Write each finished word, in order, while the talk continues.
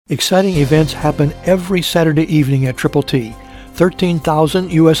Exciting events happen every Saturday evening at Triple T, 13,000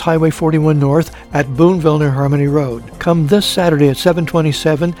 U.S. Highway 41 North at Boonville near Harmony Road. Come this Saturday at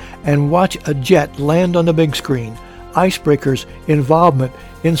 7:27 and watch a jet land on the big screen. Icebreakers, involvement,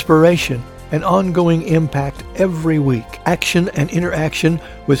 inspiration, and ongoing impact every week. Action and interaction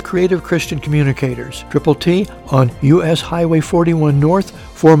with creative Christian communicators. Triple T on U.S. Highway 41 North,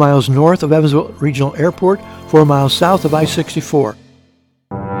 4 miles north of Evansville Regional Airport, 4 miles south of I-64.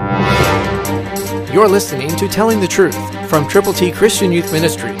 You're listening to Telling the Truth from Triple T Christian Youth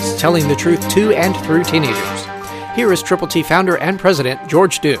Ministries, telling the truth to and through teenagers. Here is Triple T founder and president,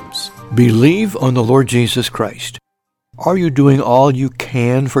 George Dooms. Believe on the Lord Jesus Christ. Are you doing all you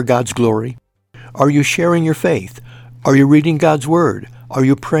can for God's glory? Are you sharing your faith? Are you reading God's Word? Are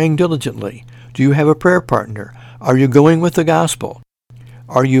you praying diligently? Do you have a prayer partner? Are you going with the gospel?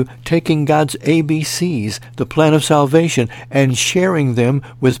 Are you taking God's ABCs, the plan of salvation, and sharing them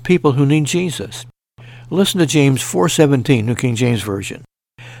with people who need Jesus? Listen to James 4:17, New King James Version.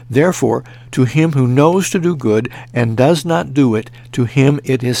 Therefore, to him who knows to do good and does not do it, to him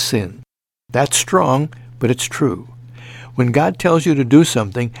it is sin. That's strong, but it's true. When God tells you to do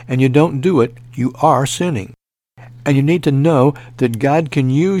something and you don't do it, you are sinning. And you need to know that God can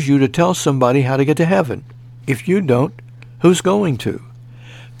use you to tell somebody how to get to heaven. If you don't, who's going to?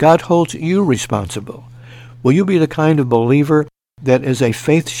 God holds you responsible. Will you be the kind of believer that is a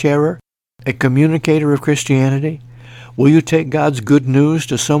faith sharer, a communicator of Christianity? Will you take God's good news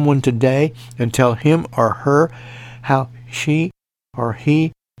to someone today and tell him or her how she or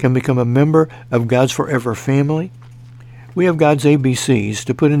he can become a member of God's forever family? We have God's ABCs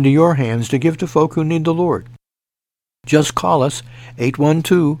to put into your hands to give to folk who need the Lord. Just call us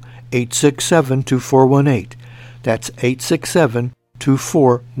 812-867-2418. That's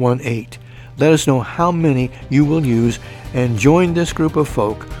 867-2418. Let us know how many you will use and join this group of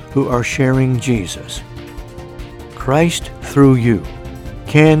folk who are sharing Jesus. Christ through you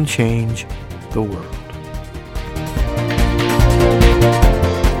can change the world.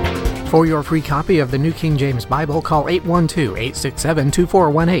 For your free copy of the New King James Bible, call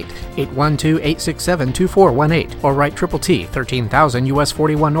 812-867-2418, 812-867-2418, or write Triple T, 13,000 U.S.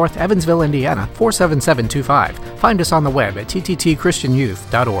 41 North, Evansville, Indiana, 47725. Find us on the web at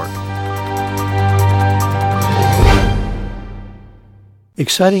tttchristianyouth.org.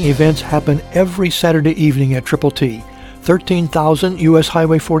 Exciting events happen every Saturday evening at Triple T, 13,000 U.S.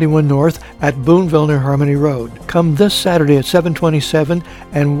 Highway 41 North at Boonville near Harmony Road. Come this Saturday at 7:27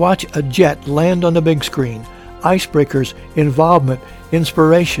 and watch a jet land on the big screen. Icebreakers, involvement,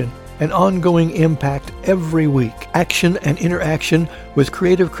 inspiration, and ongoing impact every week. Action and interaction with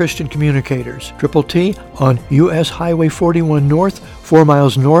creative Christian communicators. Triple T on U.S. Highway 41 North, 4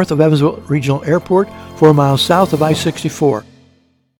 miles north of Evansville Regional Airport, 4 miles south of I-64.